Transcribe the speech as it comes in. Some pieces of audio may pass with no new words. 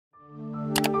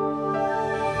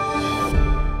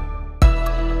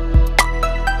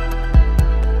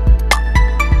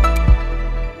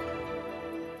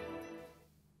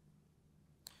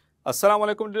Assalamu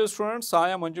alaikum dear students,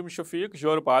 I am Anjum Shafiq,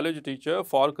 your biology teacher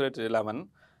for grade 11,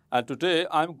 and today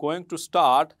I am going to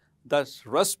start the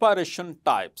respiration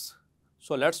types.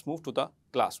 So let's move to the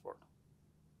classboard.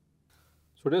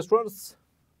 So dear students,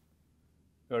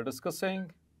 we are discussing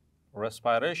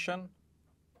respiration.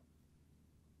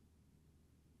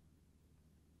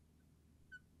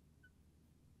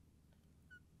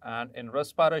 And in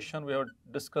respiration, we have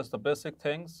discussed the basic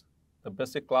things, the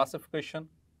basic classification.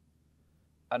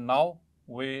 And now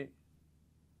we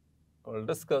will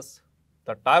discuss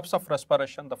the types of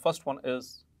respiration. The first one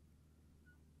is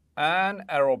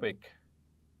anaerobic.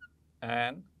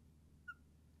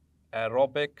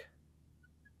 Anaerobic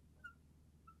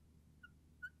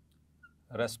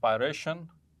respiration.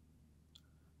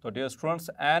 तो dear students,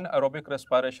 anaerobic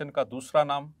respiration का दूसरा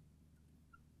नाम,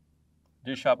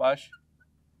 जी शाबाश,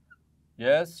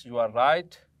 yes, you are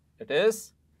right, it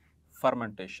is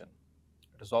fermentation.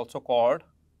 It is also called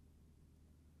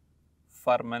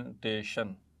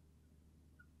fermentation.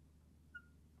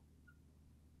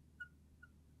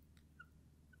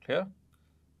 Clear?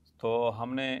 तो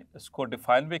हमने इसको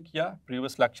define भी किया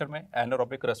प्रीवियस लेक्चर में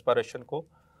एनारोबिक रेस्पिरेशन को,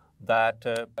 that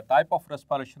the type of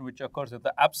respiration which occurs in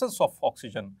the absence of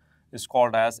oxygen is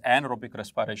called as anaerobic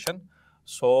respiration.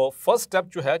 So first step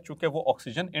जो है, चूंकि वो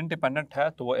ऑक्सीजन इंडिपेंडेंट है,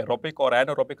 तो वो एरोबिक और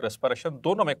एनारोबिक रेस्पिरेशन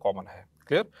दोनों में कॉमन है.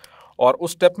 क्लियर? और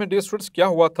उस स्टेप में डियर स्टूडेंट्स क्या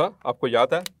हुआ था, आपको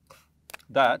याद है,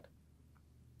 that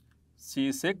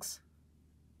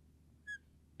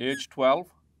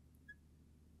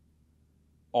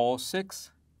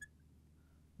C6H12O6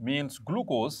 means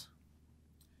glucose.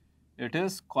 It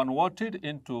is converted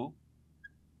into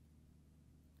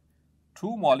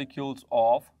two molecules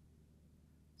of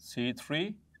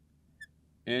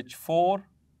C3H4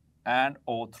 and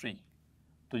O3.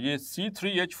 तो ये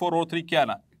C3H4O3 क्या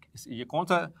ना, ये कौन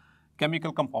सा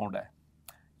केमिकल कंपाउंड है?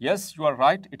 Yes, you are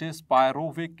right. It is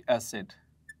pyruvic acid.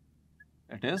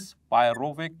 It is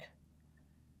pyruvic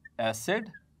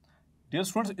acid. Dear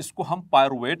students, इसको हम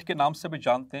पायरुवेट के नाम से भी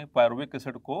जानते हैं. पायरुविक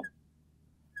एसिड को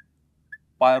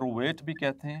पायरुवेट भी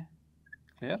कहते हैं.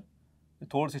 क्लियर?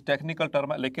 थोड़ी सी टेक्निकल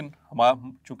टर्म है, लेकिन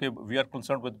हमारा चूंकि we are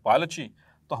concern with biology,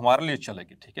 तो हमारे लिए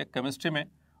चलेगी. ठीक है? केमिस्ट्री में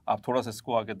आप थोड़ा सा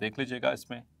इसको आगे देख लीजिएगा.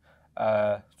 इसमें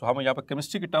तो हम यहाँ पर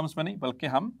केमिस्ट्री के टर्म्स में नहीं, बल्कि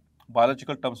हम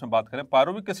बायोलॉजिकल टर्म्स में बात करें,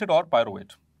 पायरुविक एसिड और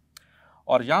पायरुवेट.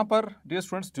 और यहाँ पर dear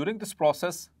students, during this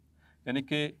process, यानी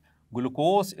कि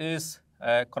glucose is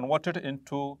converted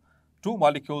into two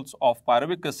molecules of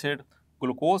pyruvic acid.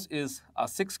 Glucose is a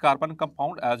 6-carbon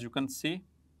compound. As you can see,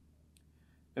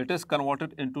 it is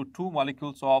converted into two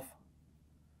molecules of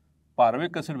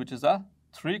pyruvic acid, which is a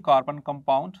 3-carbon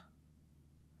compound.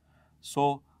 So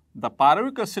the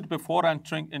pyruvic acid, before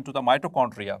entering into the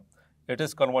mitochondria, it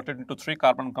is converted into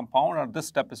 3-carbon compound, and this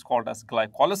step is called as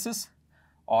glycolysis.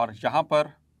 और यहाँ पर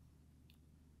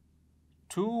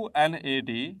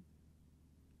 2NAD,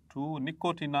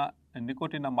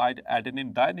 2-nicotinamide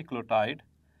adenine dinucleotide,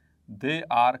 they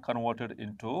are converted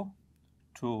into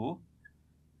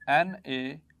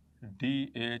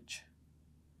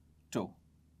 2NADH2.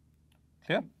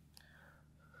 Clear?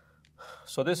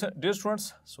 So this, dear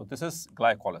students, so this is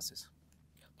glycolysis.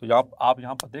 तो आप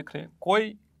यहाँ पर देख रहे हैं,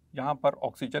 कोई यहाँ पर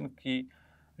ऑक्सीजन की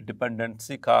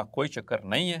डिपेंडेंसी का कोई चक्कर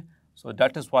नहीं है. So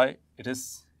that is why it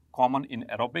is common in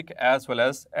aerobic as well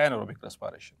as anaerobic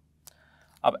respiration.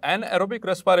 अब anaerobic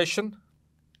respiration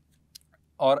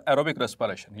और aerobic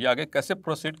respiration ये आगे कैसे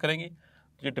प्रोसीड करेंगी,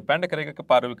 ये डिपेंड करेगा कि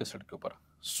पायरुविक एसिड के ऊपर.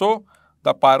 So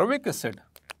the pyruvic acid,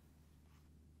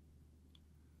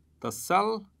 the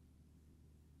cell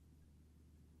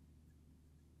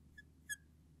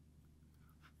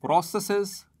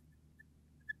processes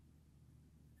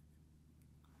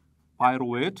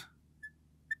pyruvate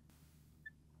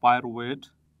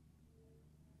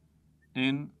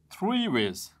in 3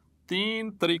 ways.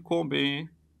 तीन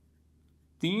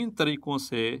तरीकों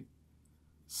से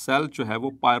सेल जो है वो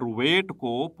पायरुवेट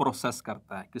को प्रोसेस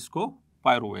करता है. किसको?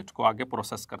 पायरुवेट को आगे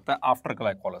प्रोसेस करता है आफ्टर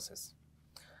ग्लाइकोलाइसिस.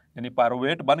 यानी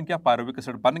पायरुवेट बन गया, पायरुविक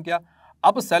एसिड बन गया,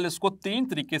 अब सेल इसको 3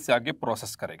 तरीके से आगे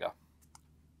प्रोसेस करेगा.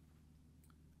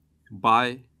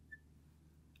 Bye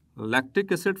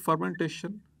lactic acid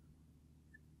fermentation.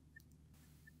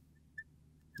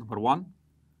 Number 1,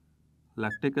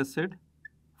 lactic acid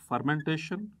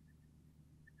fermentation.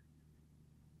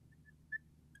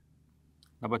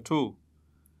 Number 2,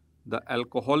 the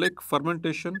alcoholic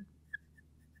fermentation.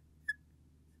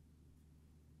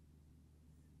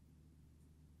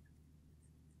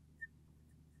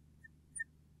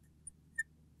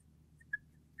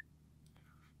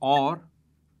 Or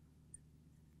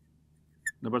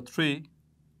number 3,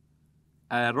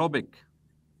 aerobic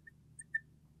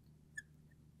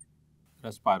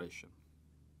respiration.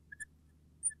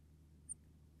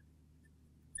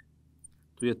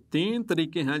 तो ये 3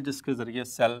 तरीके हैं जिसके जरिए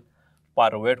सेल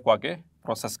पायरुवेट को आगे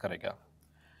प्रोसेस करेगा।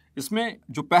 इसमें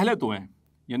जो पहले 2 हैं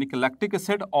यानी कि लैक्टिक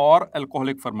एसिड और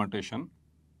अल्कोहलिक फर्मेंटेशन,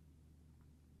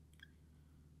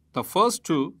 द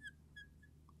फर्स्ट 2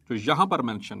 जो यहां पर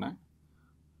मेंशन है,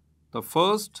 the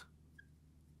first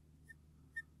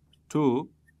 2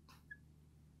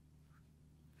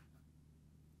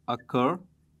 occur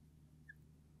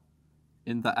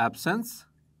in the absence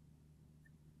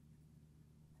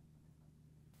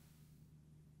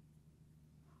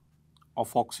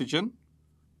of oxygen,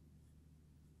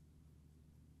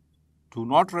 do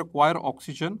not require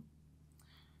oxygen,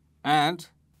 and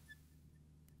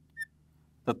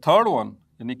the third one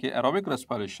यानी कि aerobic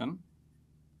respiration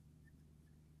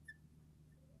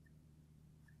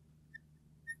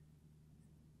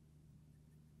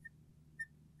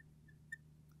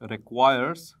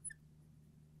requires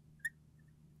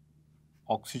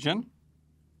oxygen,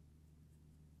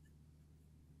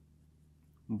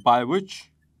 by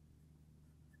which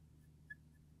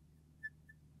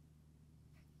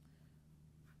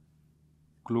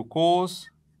glucose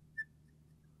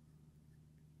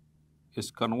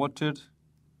is converted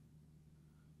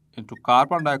into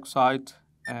carbon dioxide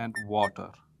and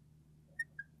water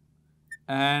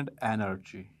and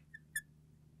energy।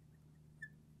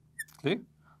 ठीक,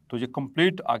 तो ये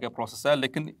complete आगे process है।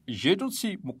 लेकिन ये जो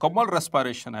सी मुकम्मल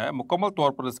रेस्पिरेशन है, मुकम्मल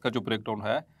तौर पर इसका जो ब्रेकडाउन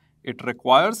है, it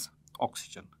requires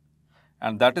oxygen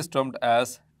and that is termed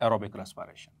as aerobic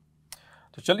respiration.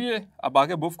 तो चलिए अब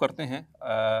आगे मूव करते हैं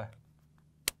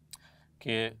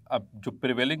कि अब जो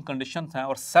प्रिवेलिंग कंडीशंस हैं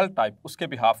और सेल टाइप उसके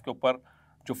बिहाफ के ऊपर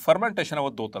जो फर्मेंटेशन है वो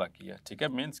 2 तरह की है। ठीक है,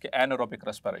 मीन्स कि anaerobic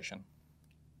respiration.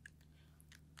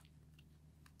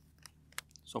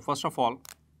 So first of all,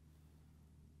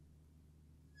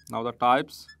 now the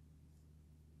types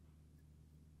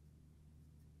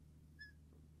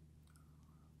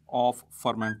of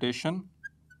fermentation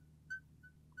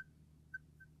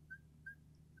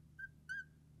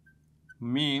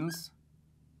means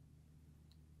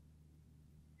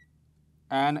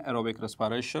anaerobic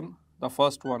respiration. The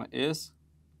first one is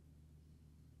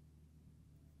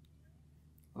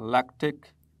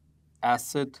lactic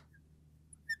acid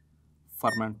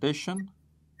fermentation.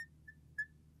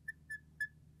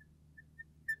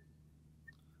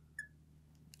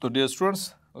 तो dear students,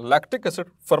 lactic acid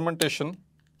fermentation,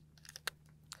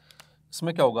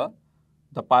 इसमें क्या होगा,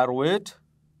 the pyruvate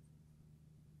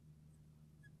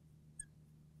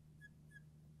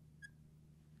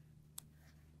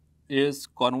is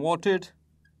converted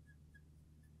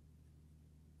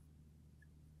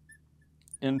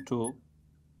into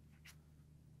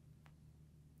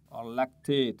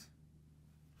lactate।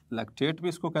 Lactate भी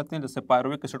इसको कहते हैं, जैसे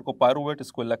pyruvic acid को पायरुवेट,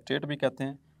 इसको लैक्टेट भी कहते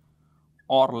हैं।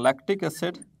 और lactic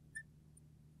acid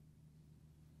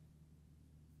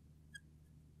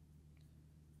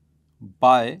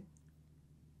by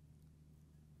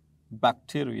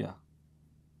bacteria,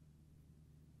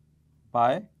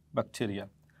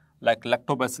 like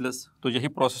lactobacillus. तो यही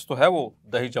प्रोसेस तो है वो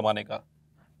दही जमाने का।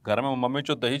 घर में मम्मी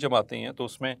जो दही जमाती हैं तो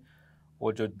उसमें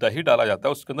वो जो दही डाला जाता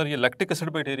है उसके अंदर ये लैक्टिक एसिड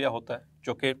बैक्टीरिया होता है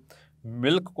जो कि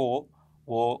मिल्क को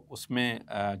वो उसमें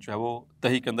जो है वो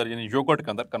दही के अंदर यानी योगर्ट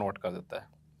के अंदर कन्वर्ट कर देता है।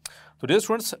 तो डियर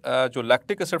स्टूडेंट्स, जो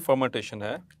लैक्टिक एसिड फर्मेंटेशन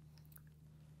है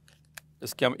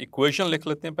इसकी हम इक्वेशन लिख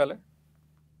लेते हैं पहले,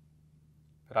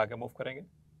 फिर आगे मूव करेंगे।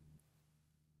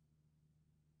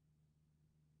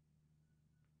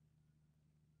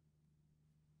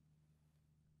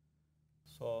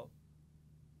 So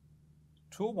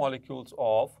 2 molecules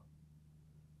of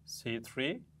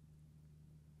C3,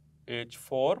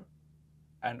 H4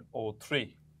 and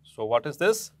O3. So what is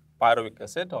this? Pyruvic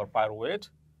acid or pyruvate.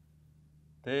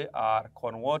 They are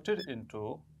converted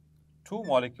into 2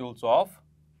 molecules of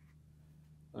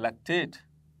lactate,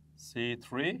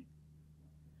 C3,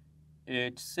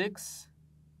 H6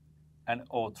 and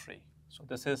O3. So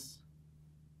this is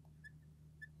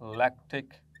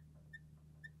lactic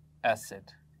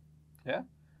acid, yeah,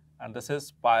 and this is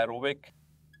pyruvic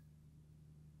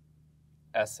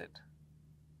acid,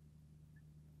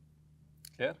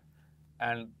 clear?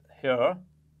 And here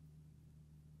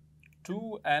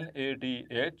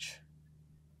 2NADH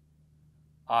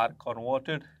are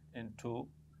converted into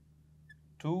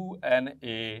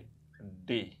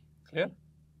 2NAD, clear?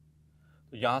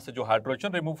 तो यहाँ से जो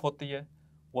hydrogen remove होती है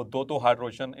वो दो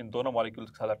hydrogen in दोनों molecules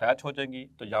के साथ अटैच हो जाएंगी।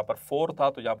 तो यहाँ पर 4 था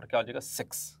तो यहाँ पर क्या हो जाएगा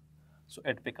 6। So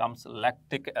it becomes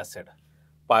lactic acid,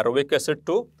 pyruvic acid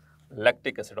to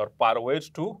lactic acid और pyruvate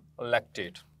to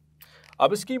lactate।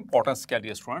 अब इसकी इंपॉर्टेंस क्या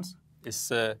है स्टूडेंट्स, इस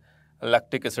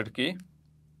लैक्टिक एसिड की?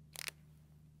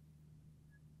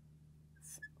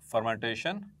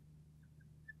 फर्मेंटेशन।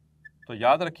 तो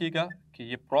याद रखिएगा कि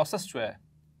ये प्रोसेस जो है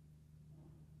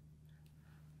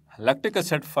लैक्टिक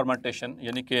एसिड फर्मेंटेशन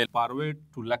यानी कि पायरुवेट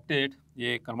टू लैक्टेट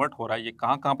ये कन्वर्ट हो रहा है। ये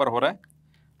कहाँ कहाँ पर हो रहा है?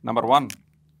 Number 1,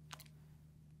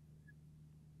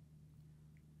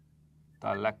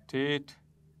 the lactate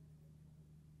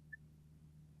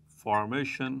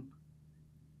formation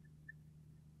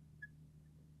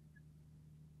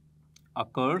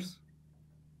occurs,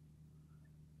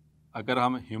 अगर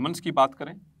हम ह्यूमंस की बात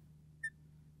करें,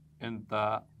 इन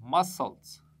द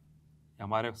मसल्स,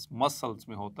 हमारे मसल्स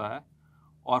में होता है।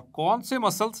 और कौन से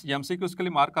मसल्स? ये एमसीक्यू उसके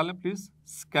लिए मार्क कर लें please.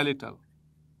 Skeletal,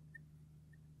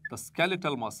 the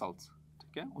skeletal muscles,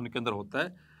 ठीक है, उनके अंदर होता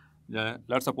है।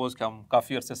 लेट्स सपोज कि हम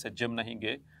काफ़ी अरसे से जिम नहीं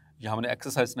गए या हमने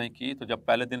एक्सरसाइज नहीं की, तो जब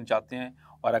पहले दिन जाते हैं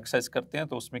और एक्सरसाइज करते हैं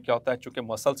तो उसमें क्या होता है, चूंकि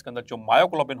मसल्स के अंदर जो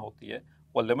मायोग्लोबिन होती है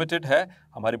वो लिमिटेड है,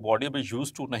 हमारी बॉडी अभी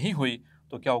यूज टू नहीं हुई,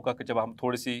 तो क्या होगा कि जब हम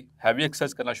थोड़ी सी हैवी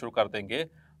एक्सरसाइज करना शुरू कर देंगे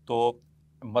तो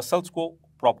मसल्स को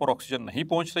प्रॉपर ऑक्सीजन नहीं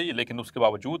पहुंच रही, लेकिन उसके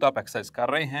बावजूद आप एक्सरसाइज कर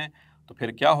रहे हैं, तो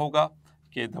फिर क्या होगा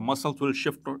कि the muscles will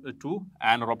shift to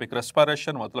anaerobic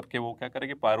respiration, मतलब कि वो क्या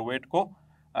करेगी, पायरुवेट को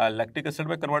लैक्टिक एसिड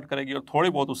में कन्वर्ट करेगी और थोड़ी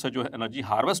बहुत उससे जो एनर्जी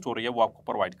हार्वेस्ट हो रही है वो आपको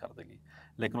प्रोवाइड कर देगी।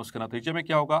 लेकिन उसके नतीजे में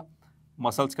क्या होगा,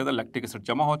 मसल्स के अंदर लैक्टिक एसिड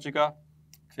जमा हो जाएगा,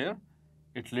 फिर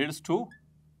इट लीड्स टू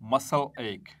मसल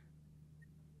एक,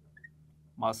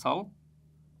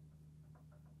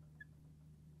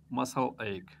 मसल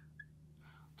एक।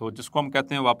 तो जिसको हम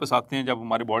कहते हैं, वापस आते हैं जब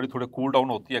हमारी बॉडी थोड़े कूल डाउन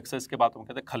होती है एक्सरसाइज के बाद, हम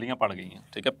कहते हैं खलियाँ पड़ गई हैं,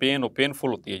 ठीक है,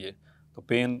 पेनफुल होती है ये, तो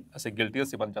पेन ऐसे गिल्टियर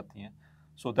से बन जाती हैं।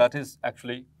 So that is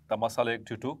actually the muscle एक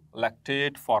due to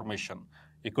lactate formation,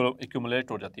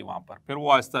 accumulate हो जाती है वहाँ पर, फिर वो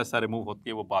आहिस्ता आहिस्ता रिमूव होती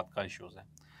है, वो बात का इश्यूज है।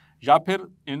 या फिर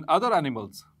in other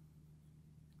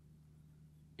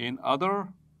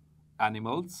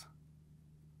animals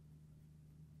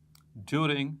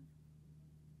during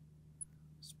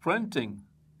sprinting,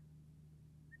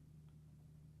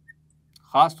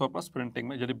 खास तौर पर स्प्रिंटिंग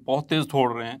में यदि बहुत तेज़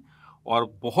दौड़ रहे हैं, और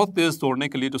बहुत तेज़ दौड़ने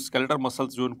के लिए जो स्केलेटल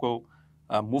मसल्स जो उनको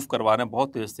मूव करवा रहे हैं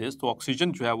बहुत तेज़, तो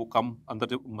ऑक्सीजन जो है वो कम अंदर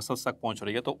जो मसल्स तक पहुंच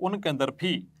रही है, तो उनके अंदर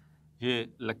भी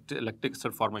ये लैक्टिक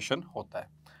एसिड फॉर्मेशन होता है।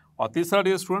 और तीसरा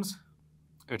dear students,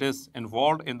 it is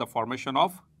involve in the formation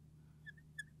of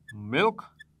milk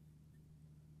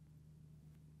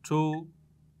to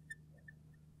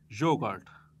yogurt,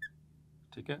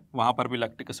 ठीक है, वहाँ पर भी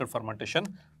लैक्टिक एसिड फर्मेंटेशन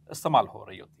इस्तेमाल हो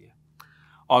रही होती है।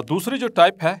 और दूसरी जो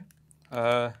टाइप है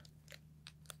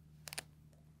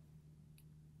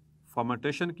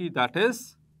फर्मेंटेशन की, दैट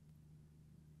इज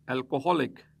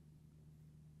एल्कोहलिक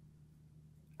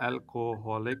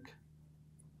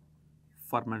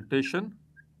फर्मेंटेशन।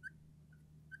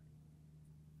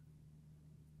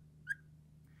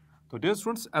 तो डियर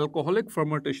स्टूडेंट्स, एल्कोहलिक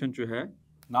फर्मेंटेशन जो है,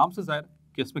 नाम से जाहिर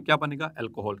कि इसमें क्या बनेगा,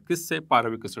 एल्कोहल, किससे,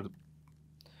 pyruvic acid.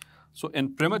 So in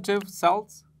primitive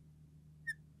sales,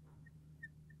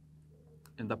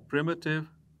 in the primitive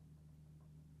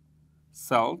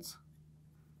cells,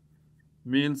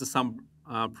 means some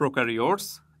prokaryotes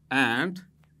and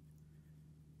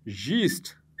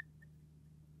yeast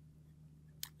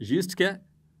क्या,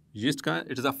 yeast का,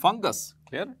 it is a fungus,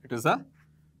 clear, it is a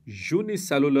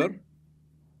unicellular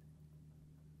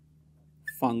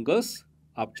fungus।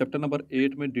 आप चैप्टर नंबर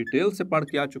 8 में डिटेल से पढ़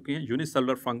के आ चुके हैं,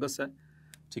 यूनिसेलुलर फंगस है,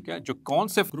 ठीक है, जो कौन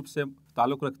से ग्रुप से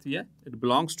ताल्लुक रखती है, इट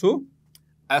बिलोंग्स टू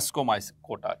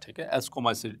एस्कोमाइकोटा, ठीक है,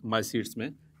 एस्कोमाइसीड्स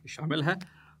में शामिल है।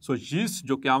 सो यीस्ट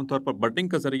जो कि आमतौर पर बडिंग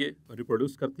के जरिए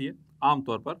रिप्रोड्यूस करती है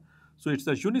आमतौर पर। So it's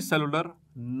a unicellular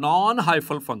non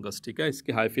hyphal fungus, ठीक है,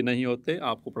 इसके हाइफी नहीं होते,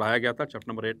 आपको पढ़ाया गया था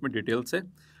चैप्टर नंबर 8 में डिटेल से।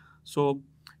 सो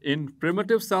इन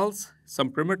primitive sales, some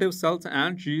primitive sales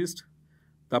and yeast,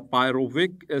 the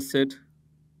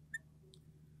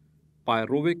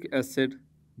pyruvic acid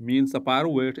means the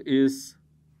pyruvate is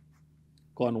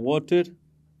converted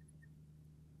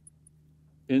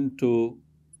into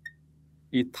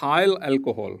ethyl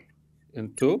alcohol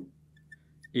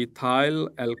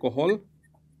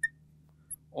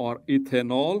और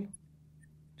इथेनॉल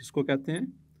जिसको कहते हैं,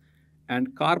 and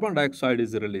carbon dioxide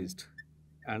is released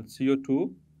and CO2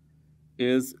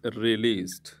 is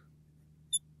released।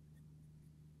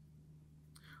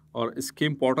 और इसकी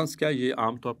importance क्या है, ये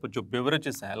आमतौर पर जो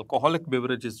बेवरेजेस हैं, अल्कोहलिक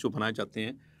बेवरेजेस जो बनाए जाते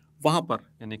हैं वहाँ पर,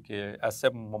 यानी कि ऐसे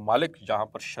ममालिक जहाँ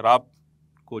पर शराब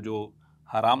को जो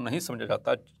हराम नहीं समझा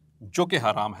जाता, जो कि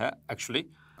हराम है एक्चुअली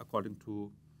अकॉर्डिंग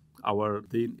टू आवर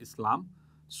दीन इस्लाम,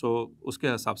 सो उसके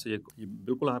हिसाब से ये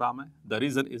बिल्कुल हराम है। The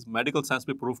reason is medical science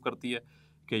भी प्रूव करती है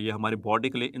कि ये हमारी बॉडी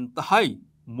के लिए इंतहाई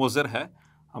मुज़र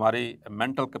है, हमारी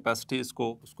मेंटल कैपेसिटी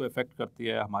उसको इफेक्ट करती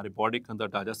है, हमारी बॉडी के अंदर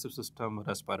डाइजेस्टिव सिस्टम,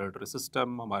 रेस्पिरेटरी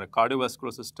सिस्टम, हमारे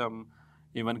कार्डियोवैस्कुलर सिस्टम,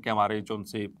 इवन के हमारे जो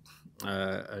उनसे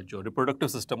जो रिप्रोडक्टिव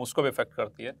सिस्टम उसको भी इफेक्ट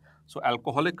करती है. सो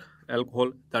alcohol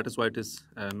that is why it is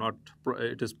not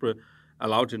it is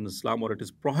allowed in इस्लाम और इट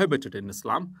इज़ प्रोहिबिटेड इन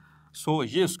इस्लाम. सो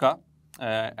ये उसका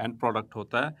एंड प्रोडक्ट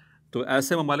होता है. तो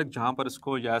ऐसे ममालिक जहाँ पर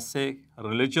इसको या ऐसे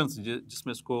रिलीजन्स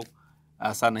जिसमें इसको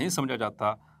ऐसा नहीं समझा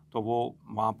जाता, तो वो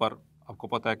वहाँ पर आपको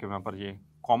पता है कि वहाँ पर ये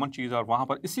कॉमन चीज़ है और वहाँ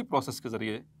पर इसी प्रोसेस के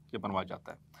ज़रिए ये बनवाया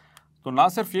जाता है. तो ना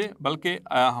सिर्फ ये बल्कि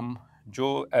हम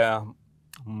जो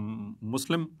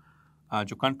मुस्लिम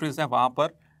जो कंट्रीज़ हैं वहाँ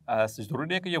पर ज़रूरी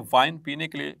नहीं है कि ये वाइन पीने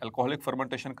के लिए अल्कोहलिक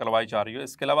फर्मेंटेशन करवाई जा रही है.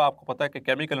 इसके अलावा आपको पता है कि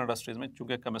केमिकल इंडस्ट्रीज़ में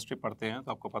चूँकि केमिस्ट्री पढ़ते हैं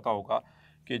तो आपको पता होगा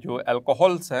कि जो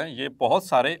अल्कोहल्स हैं ये बहुत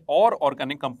सारे और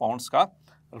ऑर्गेनिक कंपाउंड्स का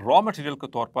रॉ मटेरियल के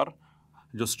तौर पर,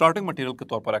 जो स्टार्टिंग मटेरियल के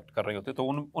तौर पर एक्ट कर रहे होते हैं, तो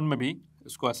उनमें भी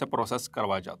इसको ऐसे प्रोसेस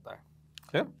करवाया जाता है.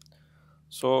 Clear?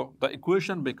 So the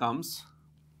equation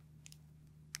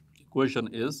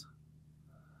is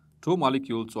 2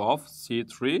 molecules of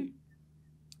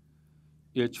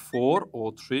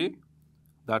C3H4O3,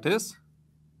 that is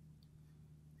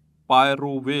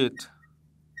pyruvate.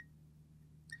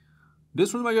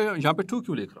 मैं यहाँ पे 2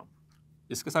 क्यों लिख रहा हूँ,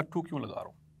 इसके साथ 2 क्यों लगा रहा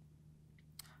हूँ?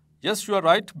 Yes you are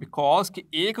right, because कि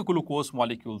एक ग्लूकोज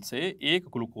मॉलिक्यूल से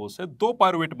 2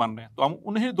 पायरुवेट बन रहे हैं, तो हम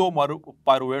उन्हीं 2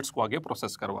 पायरुवेट्स को आगे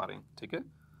प्रोसेस करवा रहे हैं. ठीक है.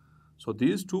 सो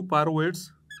दीज 2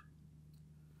 पायरुवेट्स,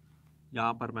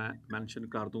 यहाँ पर मैं मेंशन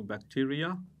कर दूं बैक्टीरिया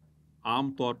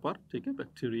आमतौर पर. ठीक है,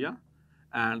 bacteria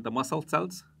and the muscle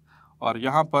cells, और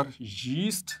यहाँ पर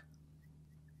yeast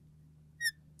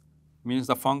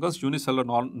means the fungus, unicellular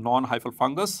non hyphal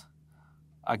fungus.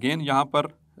 Again यहाँ पर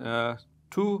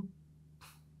 2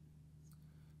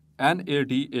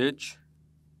 NADH,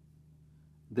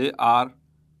 they are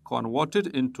converted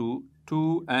into 2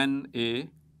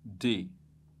 NAD.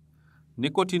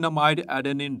 Nicotinamide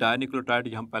adenine dinucleotide,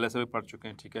 ये हम पहले से भी पढ़ चुके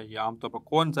हैं. ठीक है, ये आमतौर पर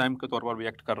कोएंजाइम के तौर पर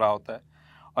रिएक्ट कर रहा होता है.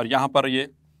 और यहाँ पर ये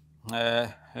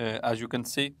एज यू कैन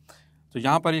सी, तो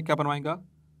यहाँ पर ये क्या बनवाएगा,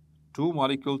 2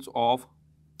 molecules of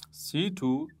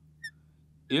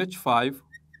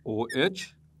C2H5OH,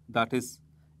 that is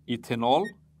ethanol,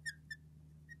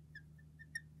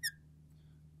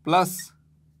 plus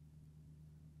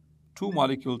 2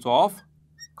 molecules of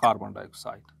carbon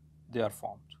dioxide, they are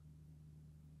formed.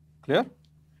 Clear?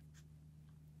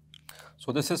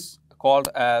 So this is called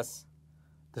as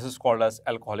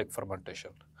alcoholic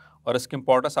fermentation. और इसकी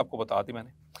इंपॉर्टेंस आपको बता दी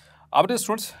मैंने. अब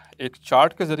स्टूडेंट्स एक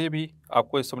चार्ट के जरिए भी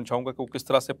आपको ये समझाऊंगा कि वो किस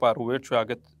तरह से पायरुवेट जो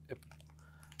आगे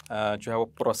जो है वो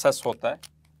प्रोसेस होता है.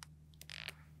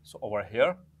 So over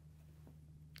here,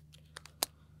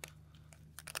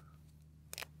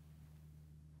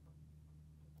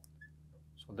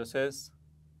 this is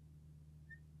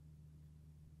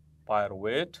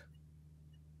pyruvate.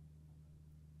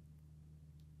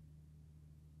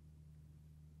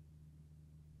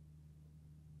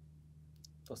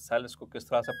 तो सेल इसको किस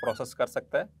तरह से प्रोसेस कर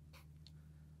सकता है?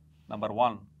 Number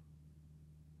 1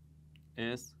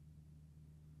 is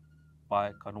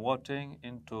by converting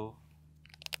into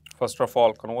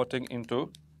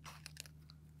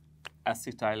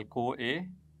acetyl CoA,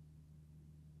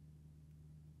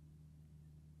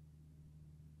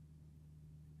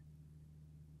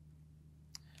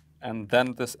 and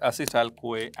then this acetyl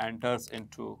CoA enters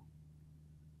into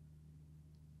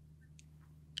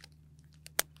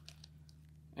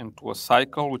a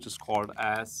cycle which is called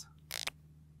as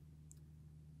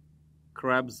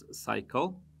Krebs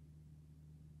cycle.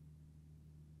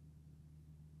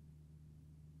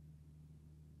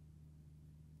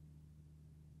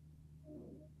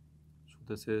 So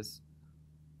this is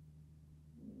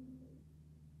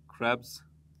Krebs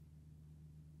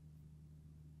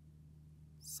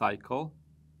cycle.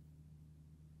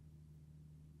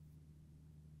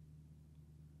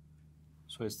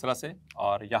 So इस तरह से,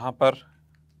 और यहाँ पर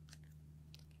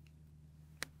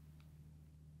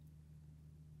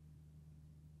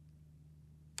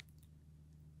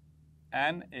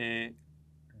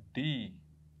NAD,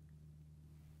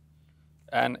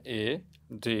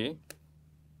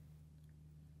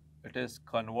 it is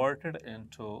converted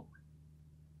into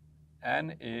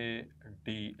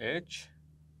NADH,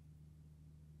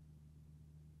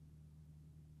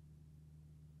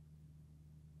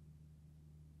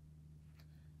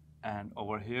 and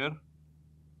over here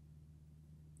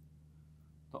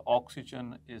the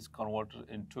oxygen is converted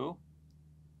into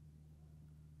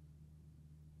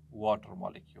water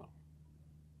molecule.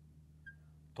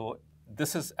 So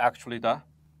this is actually the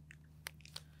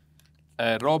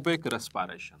aerobic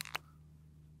respiration.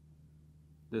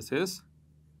 This is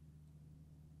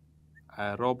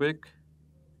aerobic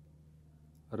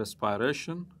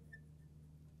respiration.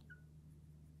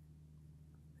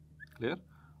 Clear?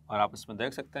 और आप इसमें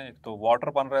देख सकते हैं एक तो वाटर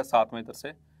बन रहा है, साथ में इधर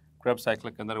से क्रेब्स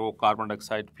साइकिल के अंदर वो कार्बन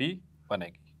डाइऑक्साइड भी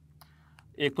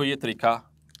बनेगी। एक तो ये तरीका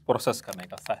प्रोसेस करने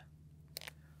का है।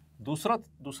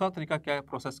 दूसरा तरीका क्या है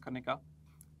प्रोसेस करने का?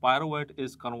 Pyruvate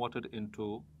is converted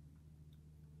into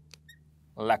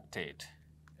lactate.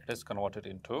 It is converted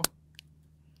into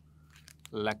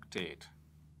lactate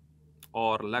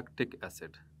और लैक्टिक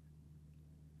एसिड।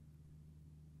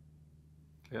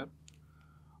 क्लियर?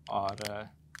 और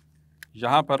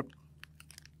यहाँ पर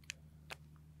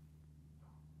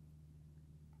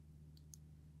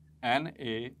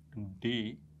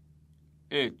NADH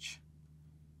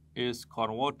is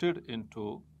converted into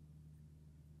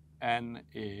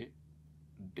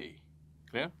NAD.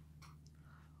 Clear?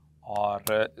 Or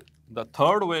the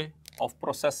third way of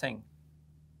processing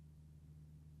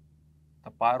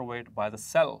the pyruvate by the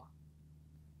cell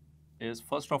is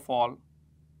first of all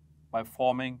by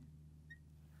forming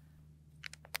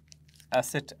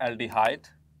acetaldehyde.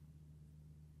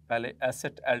 पहले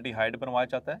acetaldehyde बनवाया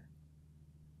जाता है।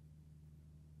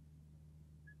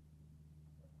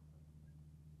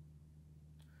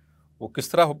 वो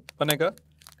किस तरह बनेगा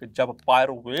कि जब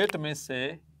पायरुवेट में से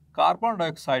कार्बन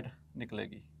डाइऑक्साइड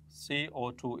निकलेगी,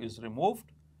 CO2 is removed,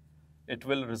 it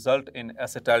will result in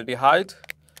acetaldehyde,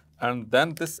 and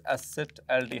then this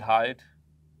acetaldehyde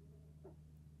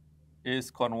is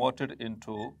converted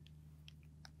into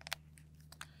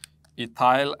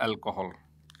ethyl alcohol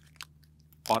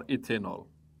or ethanol.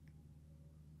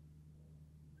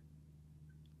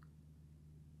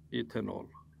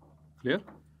 Clear?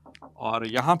 और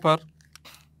यहाँ पर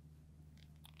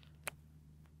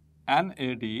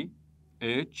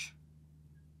NADH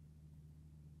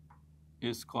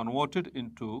is converted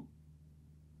into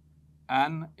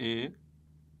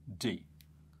NAD.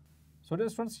 So dear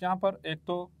students, यहाँ पर एक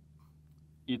तो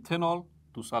इथेनॉल,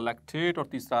 दूसरा lactate और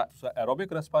तीसरा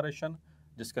एरोबिक रेस्पिरेशन,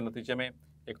 जिसके नतीजे में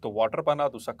एक तो वाटर बना,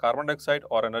 दूसरा कार्बन डाइऑक्साइड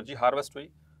और एनर्जी हार्वेस्ट हुई.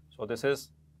 So this is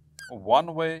one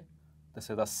way,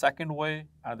 this is the second way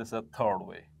and this is the third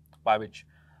way by which.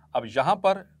 अब यहाँ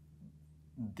पर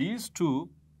these two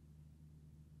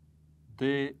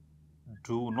they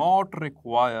do not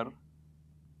require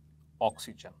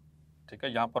oxygen. ठीक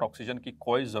है, यहाँ पर ऑक्सीजन की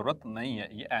कोई ज़रूरत नहीं है.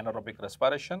 ये एनारोबिक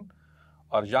रेस्पिरेशन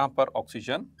और यहाँ पर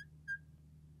ऑक्सीजन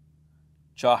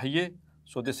चाहिए.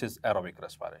 So this is aerobic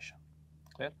respiration.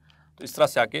 Clear? तो इस तरह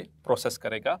से आगे प्रोसेस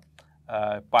करेगा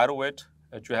पायरुवेट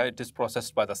जो है. It is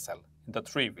processed by the cell in the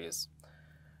three ways.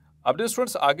 अब डियर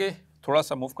स्टूडेंट्स आगे थोड़ा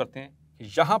सा मूव करते हैं.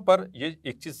 यहाँ पर ये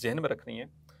एक चीज़ जहन में रखनी है,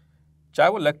 चाहे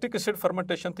वो लैक्टिक एसिड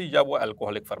फर्मेंटेशन थी या वो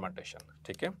अल्कोहलिक फर्मेंटेशन.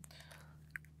 ठीक है,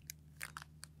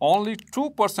 ओनली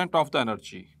 2% ऑफ द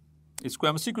एनर्जी, इसको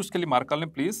एमसीक्यूज के लिए मार्क कर लें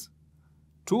please.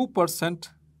 2%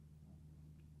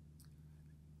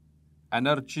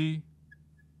 energy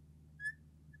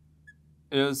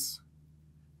is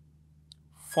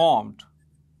formed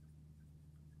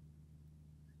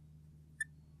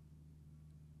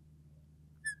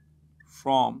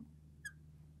from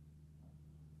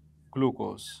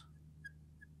glucose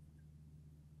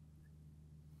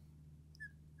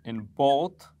in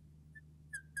both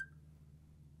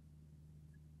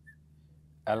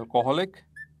alcoholic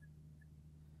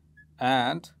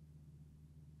and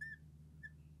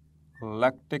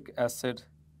lactic acid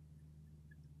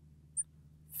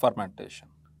fermentation.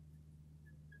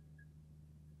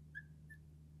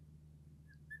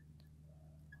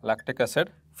 Lactic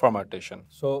acid fermentation.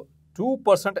 So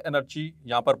 2% energy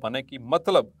यहाँ पर बने की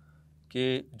मतलब कि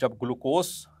जब ग्लूकोज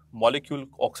मॉलिक्यूल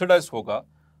ऑक्सीडाइज होगा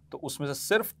तो उसमें से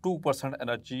सिर्फ 2%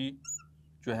 एनर्जी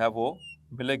जो है वो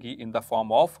मिलेगी in the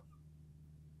form of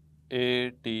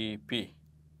ATP.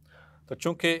 तो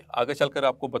चूंकि आगे चलकर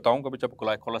आपको बताऊंगा भी जब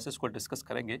ग्लाइकोलाइसिस को डिस्कस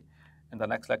करेंगे इन द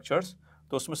नेक्स्ट लेक्चर्स,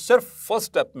 तो उसमें सिर्फ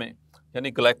फर्स्ट स्टेप में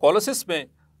यानी ग्लाइकोलाइसिस में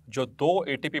जो 2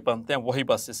 ATP बनते हैं वही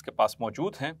बस इसके पास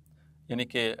मौजूद हैं. यानी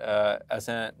कि एज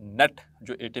ए नेट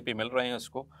जो ATP मिल रहे हैं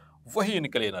इसको, वही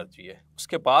इनके लिए एनर्जी है.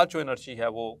 उसके बाद जो एनर्जी है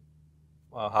वो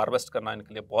हार्वेस्ट करना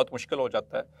इनके लिए बहुत मुश्किल हो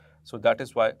जाता है. सो दैट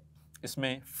इज़ वाई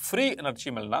इसमें फ्री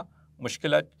एनर्जी मिलना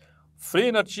मुश्किल है. फ्री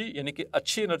एनर्जी यानी कि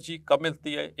अच्छी एनर्जी कब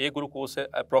मिलती है? ए ग्लूकोज से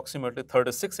approximately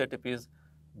 36 ATPs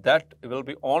that will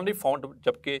be only found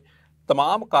जबकि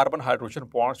तमाम कार्बन हाइड्रोजन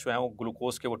बॉन्ड्स जो हैं वो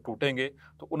ग्लूकोज के वो टूटेंगे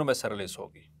तो उनमें से रिलीज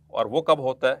होगी. और वो कब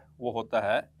होता है? वो होता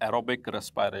है एरोबिक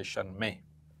रेस्पिरेशन में.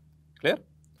 Clear?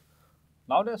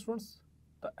 Now dear students,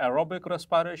 the aerobic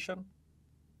respiration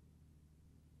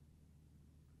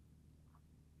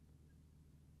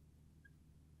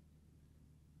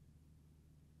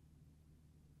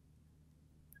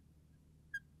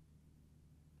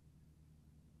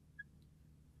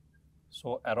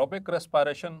so aerobic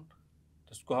respiration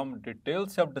जिसको हम डिटेल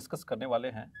से अब डिस्कस करने वाले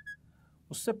हैं,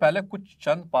 उससे पहले कुछ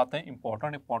चंद बातें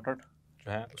इंपॉर्टेंट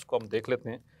जो है उसको हम देख लेते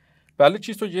हैं। पहली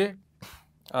चीज़ तो ये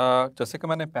जैसे कि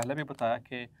मैंने पहले भी बताया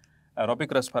कि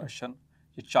एरोबिक रेस्पिरेशन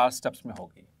ये 4 स्टेप्स में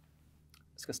होगी।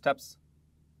 इसके स्टेप्स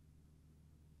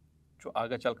जो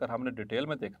आगे चलकर हमने डिटेल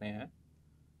में देखने हैं।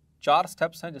 4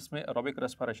 स्टेप्स हैं जिसमें एरोबिक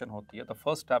रेस्पिरेशन होती है। The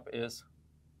first step is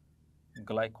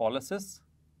glycolysis,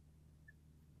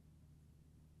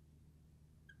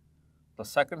 the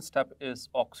second step is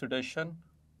oxidation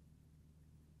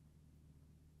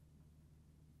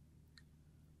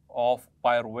of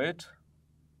pyruvate.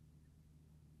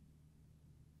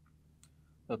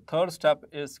 The third step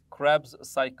is Krebs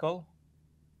cycle,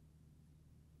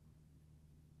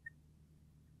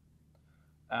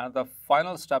 and the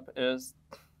final step is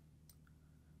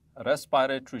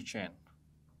respiratory chain.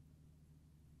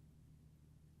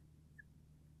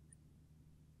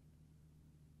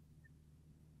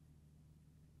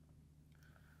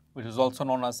 Which is also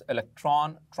known as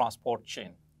electron transport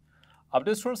chain. अब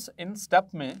students in step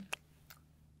में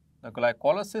the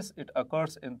glycolysis it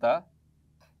occurs in the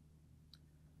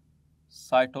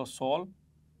cytosol,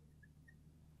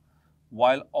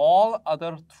 while all other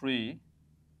three,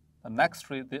 the next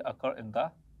three, they occur in the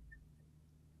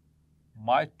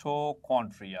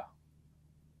mitochondria.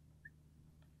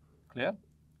 Clear?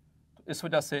 तो इस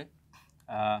वजह से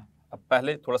अब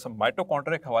पहले थोड़ा सा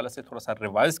माइटोकॉन्ड्रिया के हवाले से थोड़ा सा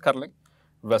रिवाइज कर लें।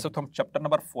 वैसे तो हम चैप्टर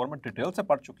नंबर 4 में डिटेल से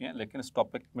पढ़ चुके हैं, लेकिन इस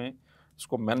टॉपिक में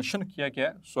इसको मेंशन किया गया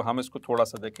है, सो हम इसको थोड़ा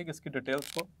सा देखेंगे, इसकी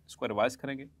डिटेल्स को, इसको रिवाइज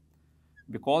करेंगे,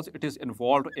 because it is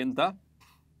involve in the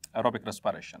aerobic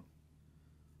respiration.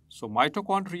 So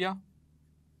mitochondria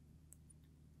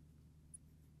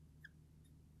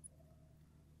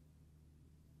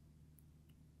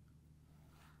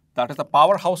that is the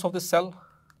power house of the cell.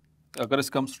 अगर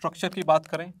इसके हम स्ट्रक्चर की बात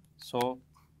करें, सो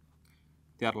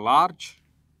they are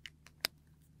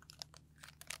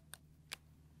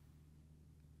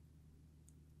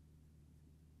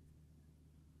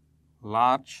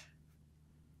large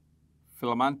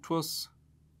filamentous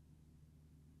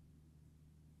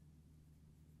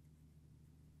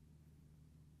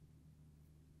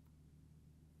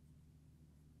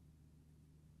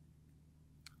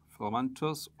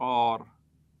or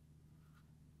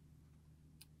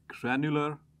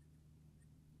granular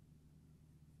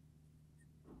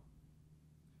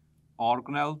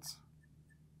organelles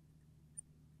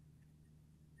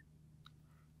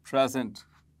present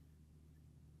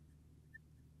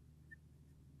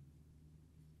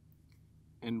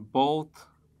in both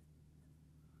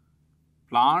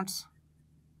plants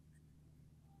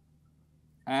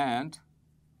and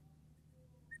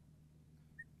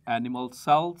animal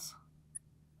cells.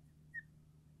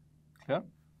 Clear?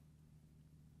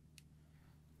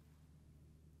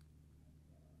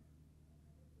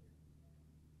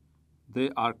 They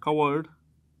are covered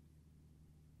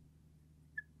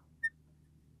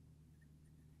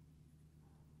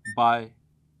by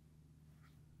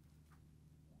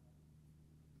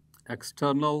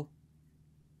external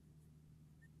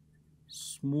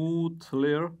smooth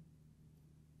layer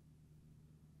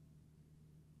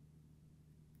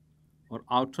or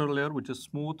outer layer which is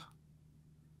smooth,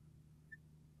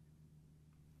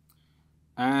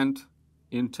 and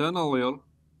internal layer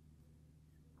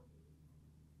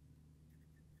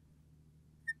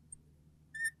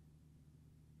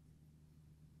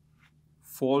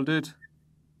folded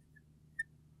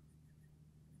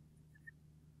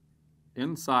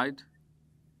inside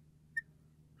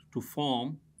to form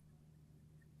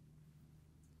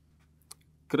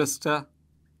Crysta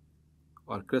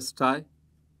और क्रिस्टाई,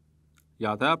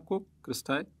 याद है आपको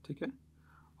क्रिस्टाई, ठीक है,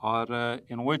 और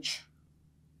इन which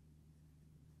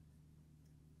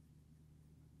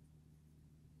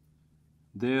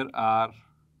there are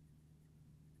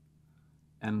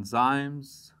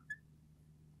enzymes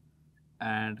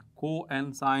and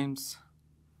coenzymes,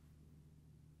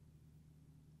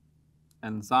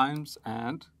 enzymes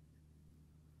and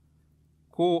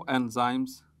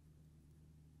coenzymes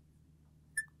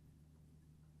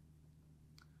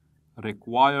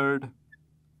required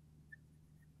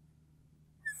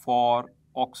for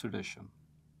oxidation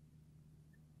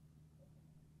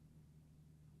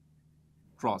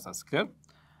process. Clear?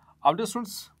 अब जो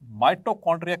students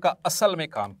mitochondria का असल में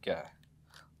काम क्या है,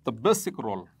 the basic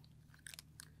role,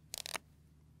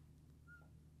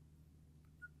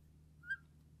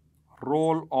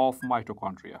 role of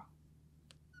mitochondria.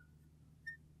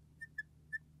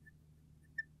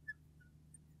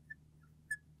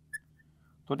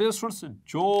 तो डियर स्टूडेंट्स,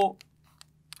 जो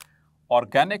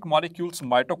ऑर्गेनिक मॉलिक्यूल्स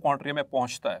माइटोकॉन्ड्रिया में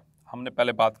पहुंचता है, हमने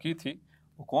पहले बात की थी,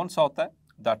 वो कौन सा होता है,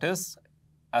 that is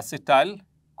acetyl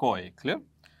CoA. Clear?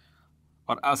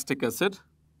 और acetic acid.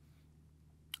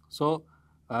 So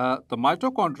the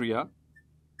mitochondria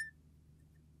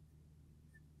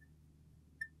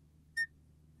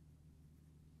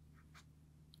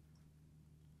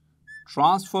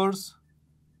transverse,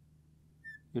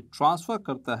 ये ट्रांसफर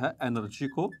करता है एनर्जी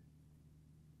को,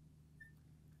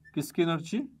 किसकी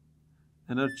energy?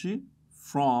 Energy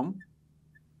from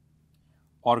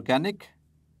organic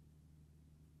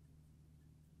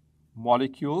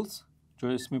molecules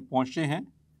जो इसमें पहुंचे हैं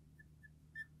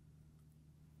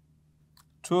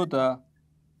to the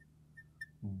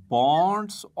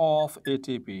bonds of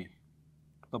ATP,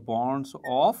 the bonds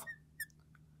of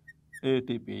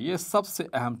ATP. ये सबसे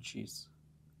अहम चीज,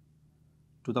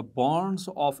 to the bonds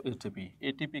of ATP.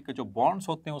 ATP के जो बॉन्ड्स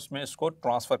होते हैं उसमें इसको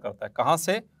ट्रांसफर करता है, कहाँ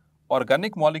से?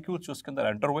 ऑर्गेनिक मॉलिक्यूल्स जो उसके अंदर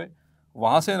एंटर हुए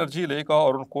वहाँ से एनर्जी लेगा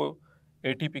और उनको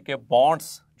एटीपी के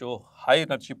बॉन्ड्स, जो हाई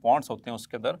एनर्जी बॉन्ड्स होते हैं,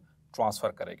 उसके अंदर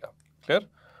ट्रांसफर करेगा। क्लियर?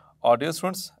 और dear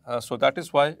students, so that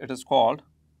is why it is called,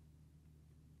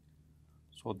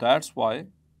 so that's why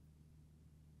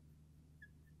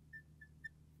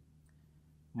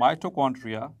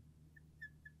mitochondria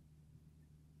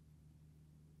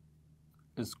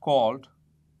is called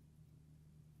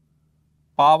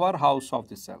powerhouse of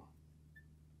the cell,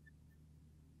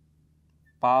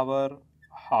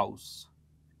 powerhouse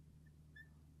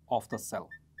of the cell.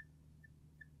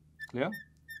 Clear?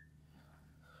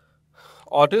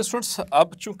 और dear students,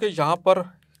 अब चूंकि यहाँ पर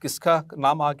किसका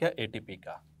नाम आ गया? एटीपी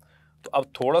का, तो अब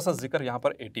थोड़ा सा जिक्र यहाँ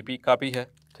पर एटीपी का भी है,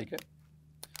 ठीक है?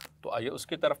 तो आइए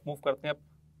उसकी तरफ मूव करते हैं अब।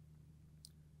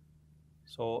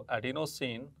 सो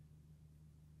एडिनोसिन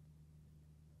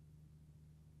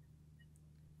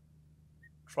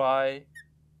ट्राइफॉस्फेट,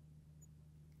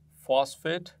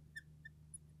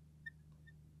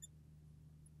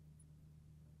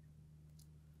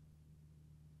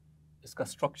 इसका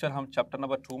स्ट्रक्चर हम चैप्टर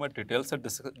नंबर 2 में डिटेल से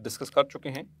डिस्कस कर चुके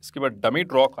हैं। इसके बाद डमी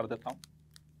ड्रॉ कर देता हूँ।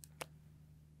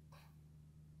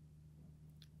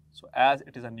 So as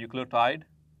it is a nucleotide,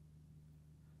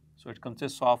 so it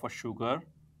consists of a sugar,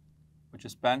 which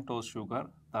is pentose sugar,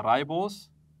 the ribose,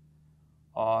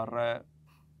 or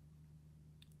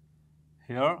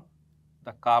here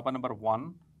the carbon number 1,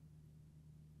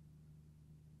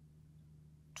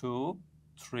 2,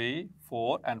 3,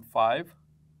 4, and 5,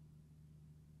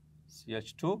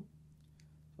 CH2.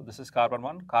 So this is carbon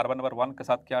 1. Carbon number 1 के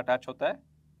साथ क्या attach होता है?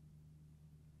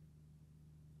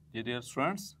 Dear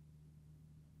students,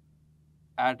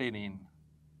 adenine.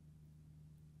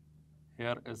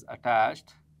 Here is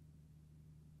attached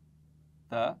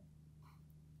the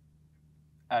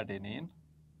adenine.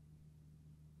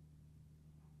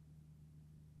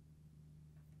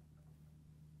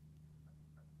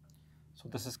 So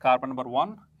this is carbon number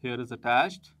 1. Here is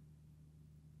attached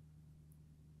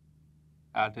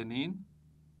adenine.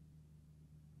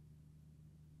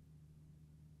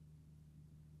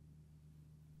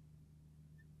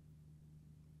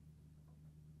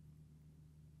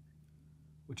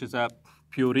 Which is a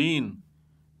purine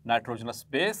nitrogenous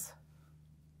base.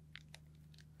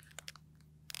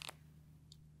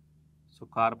 So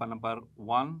carbon number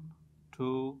 1,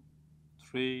 2,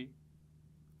 3,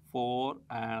 4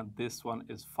 and this one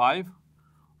is 5.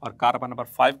 और carbon number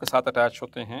 5 के साथ attach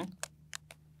होते हैं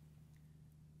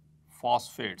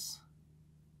phosphates,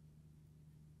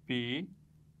 P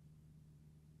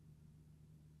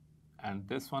and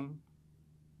this one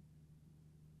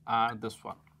and this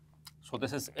one. So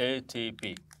this is ATP.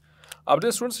 अब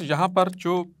dear students, यहाँ पर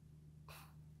जो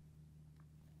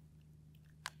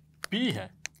P है,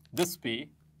 this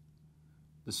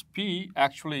P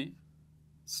actually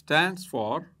stands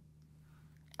for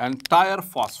entire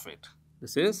phosphate.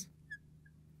 This is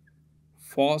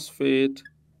phosphate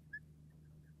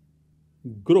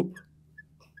group.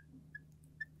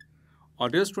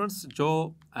 और डियर स्टूडेंट्स,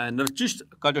 जो एनर्जी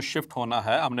का जो शिफ्ट होना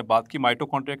है, हमने बात की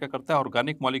माइटोकॉन्ड्रिया क्या करता है,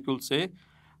 ऑर्गेनिक मॉलिक्यूल से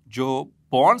जो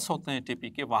बॉन्ड्स होते हैं एटीपी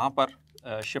के वहाँ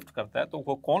पर शिफ्ट करता है। तो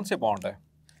वो कौन से बॉन्ड है?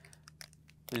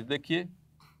 तो ये देखिए,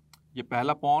 ये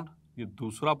पहला बॉन्ड, ये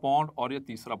दूसरा बॉन्ड और ये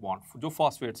तीसरा बॉन्ड, जो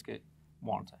फॉस्फेट्स के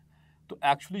बॉन्ड्स हैं। तो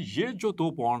एक्चुअली ये जो दो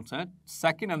बॉन्ड्स हैं,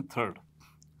 सेकंड एंड थर्ड,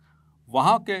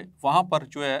 वहाँ पर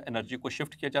जो है एनर्जी को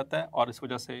शिफ्ट किया जाता है और इस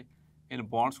वजह से इन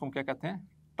बॉन्ड्स को हम क्या कहते हैं?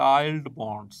 Tiled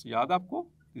bonds. याद है आपको?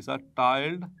 This are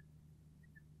tiled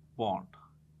bond.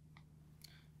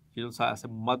 ये जो ऐसे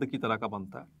मद की तरह का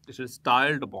बनता है, this is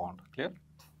tiled bond. Clear?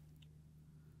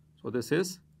 So this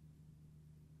is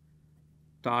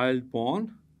tiled bond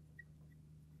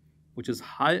which is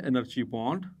high energy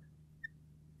bond,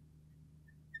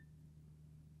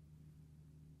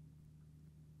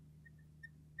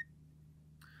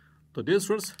 तो डियर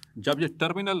स्टूडेंट्स, जब ये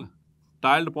टर्मिनल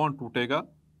टाइल्ड बॉन्ड टूटेगा,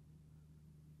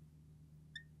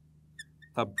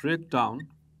 तब break down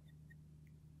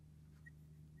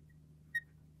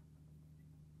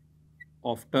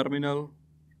of terminal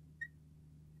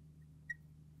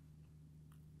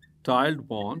tiled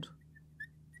bond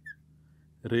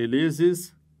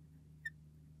releases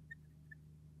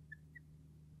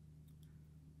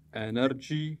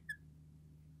energy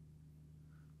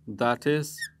that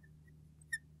is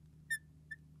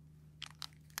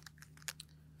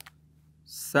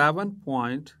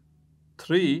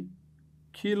 7.3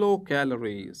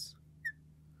 kilocalories,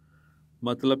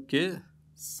 मतलब कि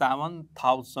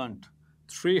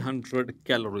 7300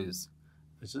 calories.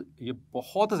 ये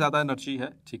बहुत ज़्यादा एनर्जी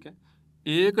है, ठीक है।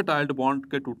 एक टाइल्ड बॉन्ड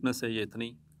के टूटने से ये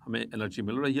इतनी हमें एनर्जी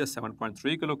मिल रही है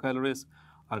 7.3 किलो कैलोरीज।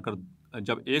 अगर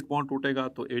जब एक बॉन्ड टूटेगा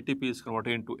तो ATP is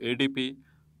converted into ADP,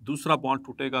 दूसरा बॉन्ड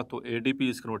टूटेगा तो ADP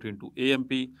is converted into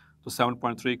AMP, तो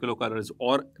 7.3 किलो कैलोरीज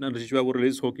और एनर्जी जो है वो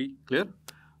रिलीज होगी। क्लियर?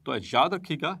 तो याद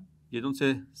रखिएगा ये जो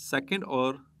से सेकेंड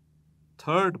और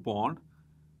third bond,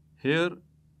 hair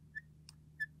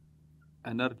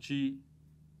energy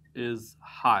is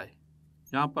high,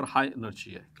 यहाँ पर हाई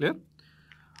एनर्जी है। क्लियर?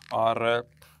 और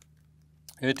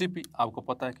ATP आपको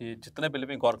पता है कि जितने भी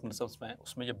लिविंग ऑर्गेनिजम्स में है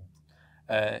उसमें ये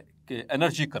कि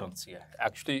एनर्जी करेंसी है।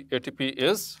 Actually ATP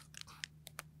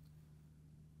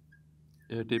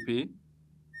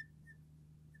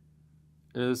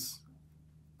is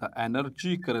the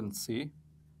energy currency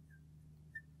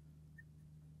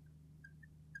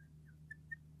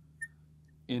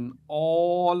in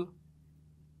all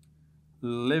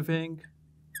living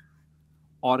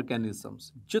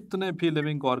organisms। जितने भी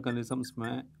लिविंग ऑर्गेनिजम्स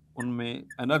में उनमें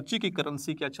एनर्जी की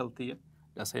करेंसी क्या चलती है।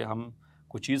 जैसे हम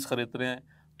कोई चीज़ खरीद रहे हैं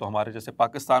तो हमारे जैसे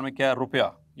पाकिस्तान में क्या है,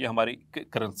 रुपया, ये हमारी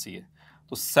करेंसी है।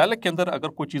 तो सेल के अंदर अगर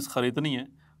कोई चीज़ खरीदनी है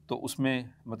तो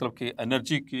उसमें मतलब कि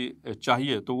एनर्जी की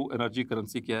चाहिए, तो वो एनर्जी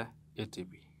करेंसी क्या है,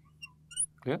 ATP।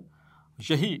 क्लियर?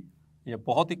 यही ये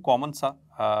बहुत ही कॉमन सा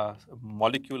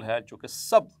मॉलिक्यूल है जो कि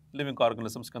सब लिविंग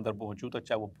ऑर्गेनिजम्स के अंदर मौजूद है,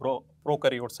 चाहे वो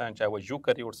प्रोकैरियोट्स हैं, चाहे वो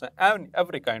यूकैरियोट्स हैं, and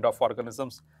every kind of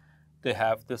organisms they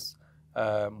have this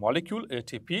molecule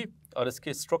ATP। और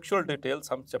इसके स्ट्रक्चरल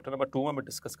डिटेल्स हम चैप्टर नंबर 2 में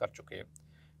डिस्कस कर चुके हैं।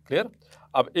 क्लियर?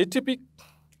 अब ATP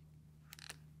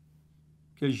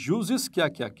के यूजेस क्या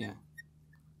क्या क्या हैं,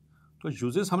 तो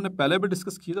यूजेस हमने पहले भी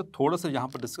डिस्कस किया था, थोड़ा सा यहाँ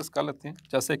पर डिस्कस कर लेते हैं।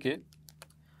 जैसे कि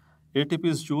ATP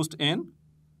is used in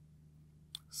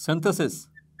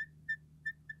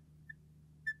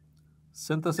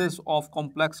synthesis of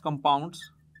complex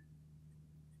compounds,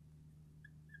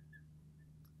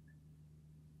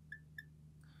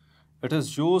 it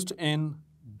is used in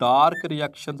dark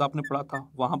reactions, आपने पढ़ा था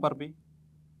वहां पर भी।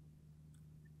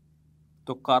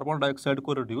 तो कार्बन डाइऑक्साइड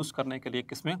को रिड्यूस करने के लिए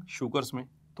किसमें, शुगर्स में,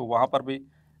 तो वहां पर भी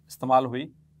इस्तेमाल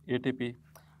हुई ATP।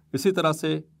 इसी तरह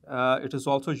से it is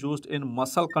also used in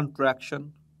muscle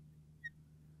contraction.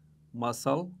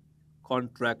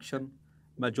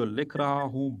 मैं जो लिख रहा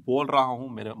हूँ, बोल रहा हूँ,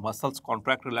 मेरे मसल्स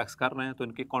कॉन्ट्रैक्ट रिलैक्स कर रहे हैं, तो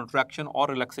इनकी कॉन्ट्रैक्शन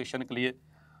और रिलैक्सेशन के लिए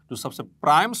जो सबसे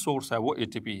प्राइम सोर्स है वो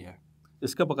ATP है।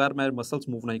 इसके बगैर मेरे मसल्स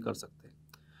मूव नहीं कर सकते।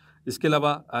 इसके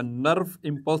अलावा नर्व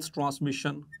इम्पल्स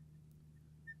ट्रांसमिशन,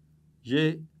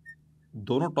 ये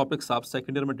दोनों टॉपिक्स आप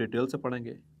सेकेंड ईयर में डिटेल से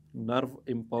पढ़ेंगे। नर्व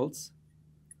इम्पल्स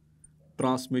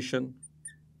ट्रांसमिशन,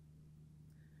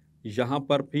 यहाँ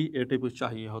पर भी ATP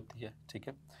चाहिए होती है, ठीक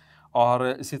है। और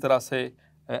इसी तरह से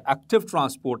एक्टिव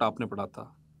ट्रांसपोर्ट आपने पढ़ा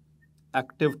था।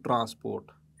 Active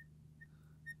transport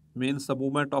means the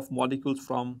movement of molecules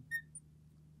from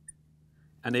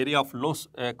an area of low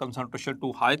concentration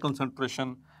to high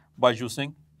concentration by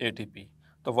using ATP।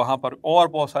 तो वहाँ पर और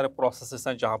बहुत सारे प्रोसेसेस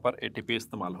हैं जहाँ पर ATP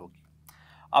इस्तेमाल होगी।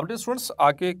 अब स्टूडेंट्स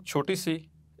आगे एक छोटी सी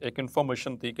एक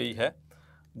इंफॉर्मेशन दी गई है,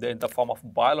 in the form of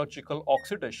biological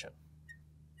oxidation.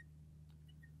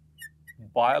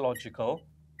 Biological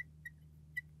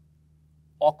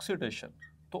oxidation,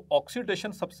 तो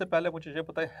ऑक्सीडेशन सबसे पहले मुझे ये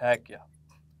बताए है क्या।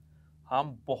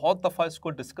 हम बहुत दफ़ा इसको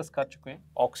डिस्कस कर चुके हैं।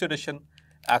 Oxidation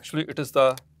actually it is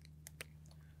the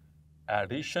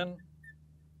addition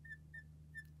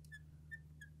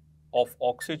of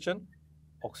oxygen,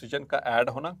 oxygen का ऐड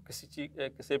होना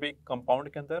किसी भी कंपाउंड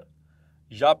के अंदर,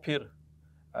 या फिर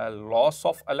लॉस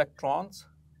ऑफ इलेक्ट्रॉन्स,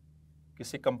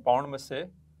 किसी कंपाउंड में से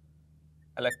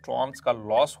इलेक्ट्रॉन्स का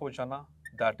लॉस हो जाना,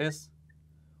 दैट इज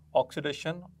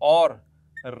ऑक्सीडेशन। और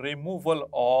removal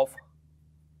of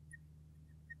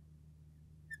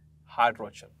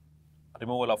hydrogen,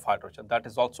 that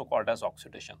is also called as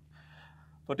oxidation.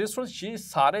 तो डिस्टेंस ये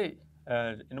सारे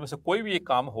इनमें से कोई भी एक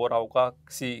काम हो रहा होगा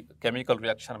किसी केमिकल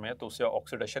रिएक्शन में, तो उसे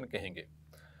ऑक्सीडेशन कहेंगे।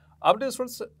 अब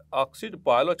डिस्टेंस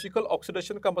बायोलॉजिकल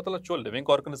ऑक्सीडेशन का मतलब जो लिविंग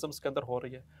ऑर्गेनिजम्स के अंदर हो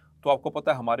रही है, तो आपको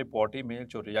पता है हमारी बॉडी में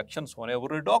जो रिएक्शंस हो रहे हैं वो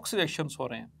रिडॉक्स रिएक्शंस हो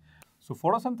रहे हैं। सो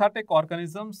photosynthetic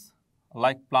organisms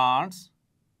like plants,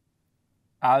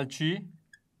 algae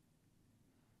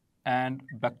and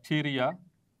bacteria,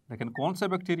 लेकिन कौन से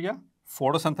बैक्टीरिया,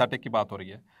 फोटोसिंथेटिक की बात हो रही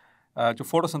है, जो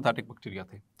फोटोसिंथेटिक बैक्टीरिया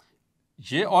थे,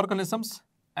 ये ऑर्गेनिजम्स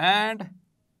and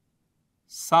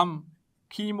some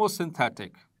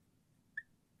chemosynthetic,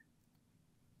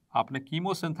 आपने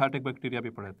कीमोसिंथेटिक बैक्टीरिया भी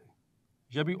पढ़े थे,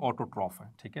 ये भी ऑटोट्रॉफ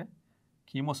है, ठीक है।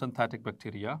 कीमोसिंथेटिक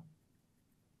बैक्टीरिया,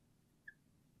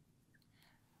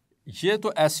 ये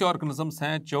तो ऐसे ऑर्गेनिजम्स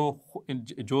हैं जो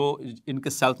इनके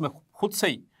सेल्स में खुद से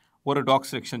ही वो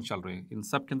रिडॉक्स रिएक्शन चल रहे हैं। इन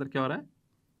सब के अंदर क्या हो रहा है,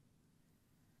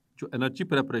 जो एनर्जी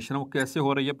प्रिपरेशन है वो कैसे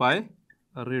हो रही है, बाय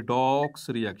रिडॉक्स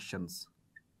रिएक्शंस,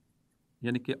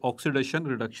 यानी कि ऑक्सीडेशन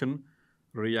रिडक्शन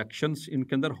रिएक्शंस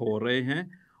इनके अंदर हो रहे हैं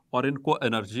और इनको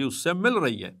एनर्जी उससे मिल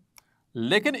रही है।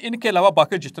 लेकिन इनके अलावा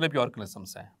बाकी जितने भी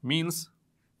ऑर्गेनिजम्स हैं, मींस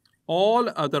ऑल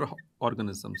अदर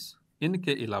ऑर्गेनिजम्स,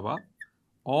 इनके अलावा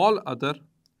ऑल अदर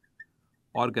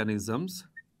ऑर्गेनिजम्स,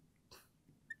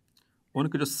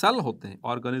 उनके जो सेल होते हैं,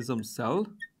 organism cell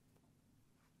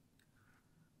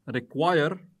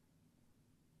require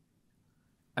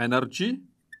energy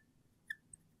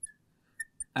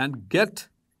and gate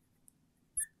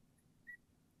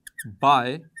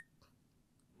bye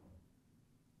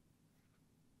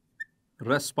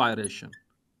respiration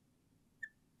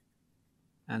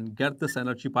and get this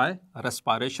energy by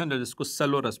respiration, जिसको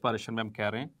सेलुलर रेस्पिरेशन में हम कह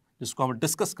रहे हैं, जिसको हम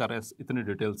डिस्कस कर रहे हैं इतनी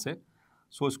डिटेल से,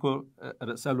 सो इसको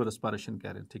सेलुलर रेस्पिरेशन कह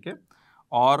रहे हैं, ठीक है।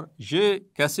 और ये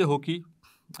कैसे होगी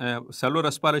सेलुलर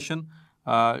रेस्पिरेशन,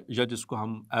 या जिसको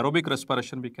हम एरोबिक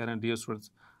रेस्पिरेशन भी कह रहे हैं, डियर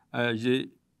स्टूडेंट्स, ये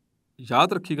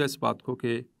याद रखिएगा इस बात को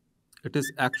कि it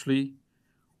is actually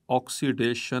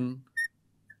oxidation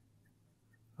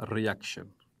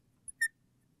reaction.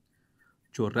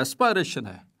 जो रेस्पिरेशन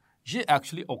है ये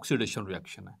एक्चुअली ऑक्सीडेशन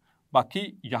रिएक्शन है। बाकी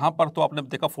यहाँ पर तो आपने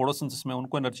देखा फोटोसिंथेसिस में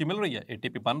उनको एनर्जी मिल रही है,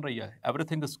 एटीपी बन रही है,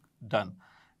 एवरीथिंग इज डन।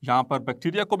 यहाँ पर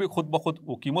बैक्टीरिया को भी खुद ब खुद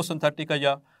वो कीमोसिंथेटिक है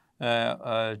या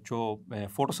जो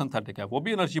फोटोसिंथेटिक है वो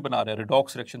भी एनर्जी बना रहे हैं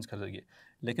रिडॉक्स रिएक्शंस के जरिए।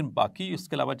 लेकिन बाकी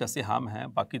इसके अलावा जैसे हम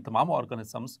हैं, बाकी तमाम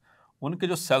ऑर्गेनिजम्स, उनके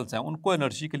जो सेल्स हैं उनको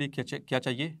एनर्जी के लिए क्या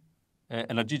चाहिए,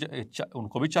 एनर्जी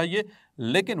उनको भी चाहिए,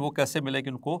 लेकिन वो कैसे मिलेगी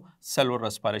उनको, सेलुलर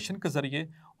रेस्पिरेशन के ज़रिए।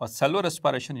 और सेलुलर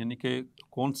रेस्पिरेशन यानी कि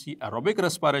कौन सी, एरोबिक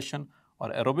रेस्पिरेशन,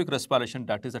 और aerobic respiration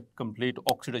that is a complete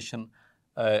oxidation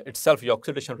itself, ये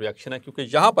ऑक्सीडेशन रिएक्शन है, क्योंकि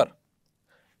यहाँ पर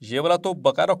ये वाला तो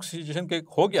बगैर ऑक्सीडेशन के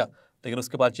हो गया, लेकिन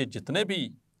उसके बाद ये जितने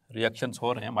भी रिएक्शंस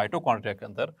हो रहे हैं माइटोकॉन्ड्रिया के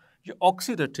अंदर, ये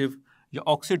ऑक्सीडेटिव या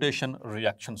ऑक्सीडेशन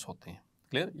रिएक्शंस होते हैं।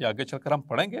 क्लियर, ये आगे चलकर हम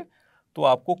पढ़ेंगे तो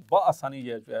आपको बआसानी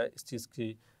ये जो है इस चीज़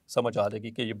की समझ आ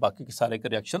जाएगी कि ये बाकी के सारे के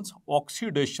रिएक्शंस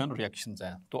ऑक्सीडेशन रिएक्शंस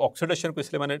हैं। तो ऑक्सीडेशन को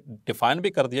इसलिए मैंने डिफाइन भी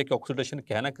कर दिया कि ऑक्सीडेशन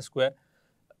कहना किसको है,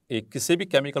 एक किसी भी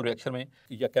केमिकल रिएक्शन में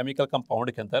या केमिकल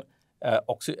कंपाउंड के अंदर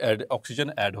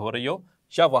ऑक्सीजन ऐड हो रही हो,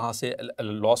 या वहाँ से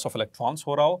लॉस ऑफ इलेक्ट्रॉन्स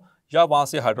हो रहा हो, या वहाँ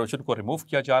से हाइड्रोजन को रिमूव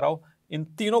किया जा रहा हो, इन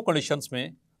तीनों कंडीशंस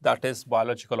में दैट इज़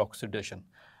बायोलॉजिकल ऑक्सीडेशन।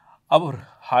 अब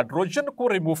हाइड्रोजन को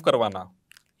रिमूव करवाना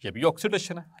ये भी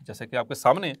ऑक्सीडेशन है, जैसे कि आपके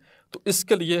सामने। तो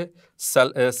इसके लिए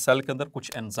सेल के अंदर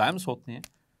कुछ एंजाइम्स होते हैं,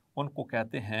 उनको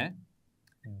कहते हैं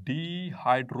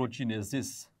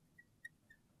डीहाइड्रोजिनेसिस,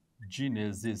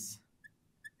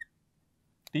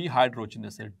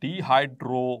 डीहाइड्रोजिनेसिस,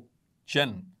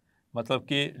 डीहाइड्रोजन मतलब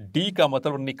कि डी का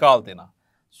मतलब निकाल देना।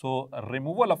 सो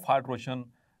रिमूवल ऑफ हाइड्रोजन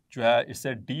जो है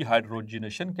इसे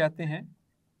डीहाइड्रोजिनेशन कहते हैं,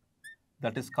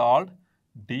 दैट इज कॉल्ड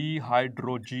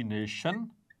डीहाइड्रोजिनेशन।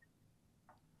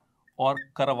 और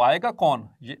करवाएगा कौन,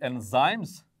 ये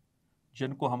एंजाइम्स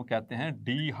जिनको हम कहते हैं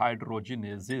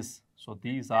डीहाइड्रोजिनेसिस। So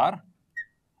these are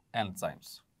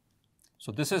enzymes.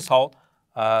 So this is how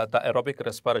the aerobic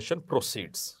respiration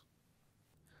proceeds.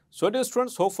 So dear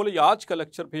students, hopefully आज का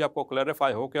लेक्चर भी आपको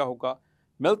क्लैरिफाई हो गया होगा।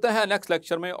 मिलते हैं नेक्स्ट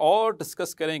लेक्चर में और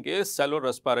डिस्कस करेंगे सेलुलर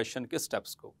रेस्पिरेशन के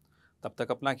स्टेप्स को। तब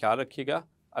तक अपना ख्याल रखिएगा।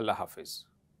 अल्लाह हाफिज़।